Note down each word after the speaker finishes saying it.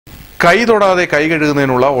കൈ തൊടാതെ കൈ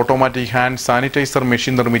കഴുകുന്നതിനുള്ള ഓട്ടോമാറ്റിക് ഹാൻഡ് സാനിറ്റൈസർ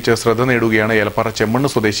മെഷീൻ നിർമ്മിച്ച് ശ്രദ്ധ നേടുകയാണ് ഏലപ്പാറ ചെമ്മണ്ണ്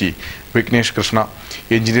സ്വദേശി വിഘ്നേഷ് കൃഷ്ണ.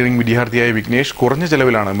 എഞ്ചിനീയറിംഗ് വിദ്യാർത്ഥിയായ വിഘ്നേഷ് കുറഞ്ഞ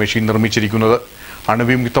ചെലവിലാണ് മെഷീൻ നിർമ്മിച്ചിരിക്കുന്നത്.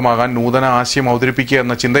 അണുവിമുക്തമാകാൻ നൂതന ആശയം അവതരിപ്പിക്കുക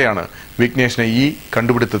എന്ന ചിന്തയാണ് വിഘ്നേഷിനെ ഈ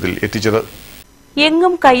കണ്ടുപിടുത്തത്തിൽ എത്തിച്ചത്.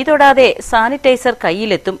 എങ്ങും കൈ തൊടാതെ സാനിറ്റൈസർ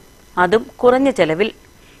കൈയിലെത്തും, അതും കുറഞ്ഞ ചെലവിൽ.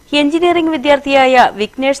 എഞ്ചിനീയറിംഗ് വിദ്യാർത്ഥിയായ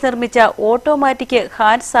വിഘ്നേഷ് നിർമ്മിച്ച ഓട്ടോമാറ്റിക്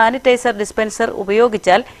ഹാൻഡ് സാനിറ്റൈസർ ഡിസ്പെൻസർ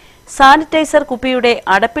ഉപയോഗിച്ചാൽ സാനിറ്റൈസർ കുപ്പിയുടെ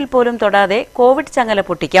അടപ്പിൽ പോലും തൊടാതെ കോവിഡ് ചങ്ങല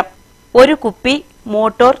പൊട്ടിക്കാം. ഒരു കുപ്പി,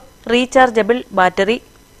 motor, rechargeable battery,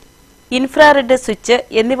 infrared switch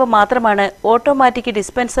എന്നിവ മാത്രമാണ് ഓട്ടോമാറ്റിക്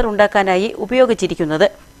ഡിസ്പെൻസർ ഉണ്ടാക്കാനായി ഉപയോഗിച്ചിരിക്കുന്നത്.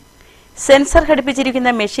 സെൻസർ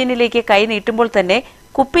ഘടിപ്പിച്ചിരിക്കുന്ന മെഷീനിലേക്ക് കൈ നീട്ടുമ്പോൾ തന്നെ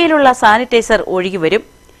കുപ്പിയിലുള്ള സാനിറ്റൈസർ ഒഴുകിവരും.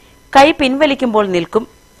 കൈ പിൻവലിക്കുമ്പോൾ നിൽക്കും.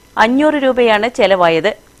 500 രൂപയാണ്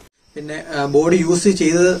ചെലവായത്. പിന്നെ ബോഡി യൂസ്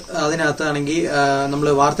ചെയ്ത് അതിനകത്താണെങ്കിൽ നമ്മൾ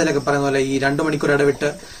വാർത്തയിലൊക്കെ പറയുന്ന പോലെ ഈ 2 മണിക്കൂർ ഇടവിട്ട്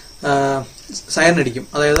സൈറൻ അടിക്കും.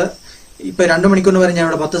 അതായത് ഇപ്പൊ 2 മണിക്കൂറിന് വരെ ഞാൻ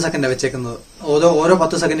ഇവിടെ 10 സെക്കൻഡാണ് വെച്ചേക്കുന്നത്. ഓരോ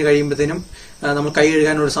 10 സെക്കൻഡ് കഴിയുമ്പോഴത്തേനും നമ്മൾ കൈ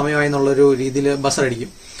കഴുകാനൊരു സമയമായി എന്നുള്ളൊരു രീതിയിൽ ബസർ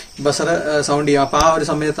അടിക്കും. ബസർ സൗണ്ട് ചെയ്യും. അപ്പൊ ആ ഒരു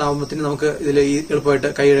സമയത്താകുമ്പോഴത്തേനും നമുക്ക് ഇതിൽ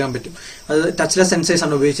എളുപ്പമായിട്ട് കൈ കഴുകാൻ പറ്റും. അത് ടച്ച്ലെസ് സെൻസേഴ്സ്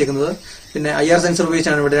ആണ് ഉപയോഗിച്ചേക്കുന്നത്. പിന്നെ IR സെൻസർ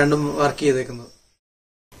ഉപയോഗിച്ചാണ് ഇവിടെ രണ്ടും വർക്ക് ചെയ്തേക്കുന്നത്.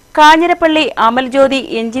 കാഞ്ഞിരപ്പള്ളി അമൽജ്യോതി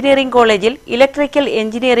എഞ്ചിനീയറിംഗ് കോളേജിൽ ഇലക്ട്രിക്കൽ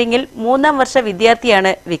എഞ്ചിനീയറിംഗിൽ 3ാം വർഷ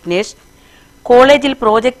വിദ്യാർത്ഥിയാണ് വിഘ്നേഷ്. കോളേജിൽ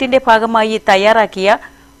പ്രോജക്ടിന്റെ ഭാഗമായി തയ്യാറാക്കിയ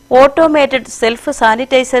automated self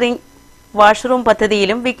സാനിറ്റൈസറിംഗ് washroom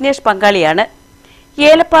പദ്ധതിയിലും Vignesh പങ്കാളിയാണ്.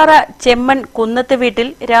 Elappara ചെമ്മൺ കുന്നത്ത് വീട്ടിൽ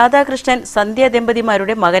രാധാകൃഷ്ണൻ സന്ധ്യ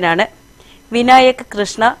ദമ്പതിമാരുടെ മകനാണ്. വിനായക്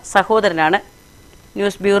കൃഷ്ണ സഹോദരനാണ്.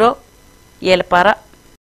 News bureau, Elappara.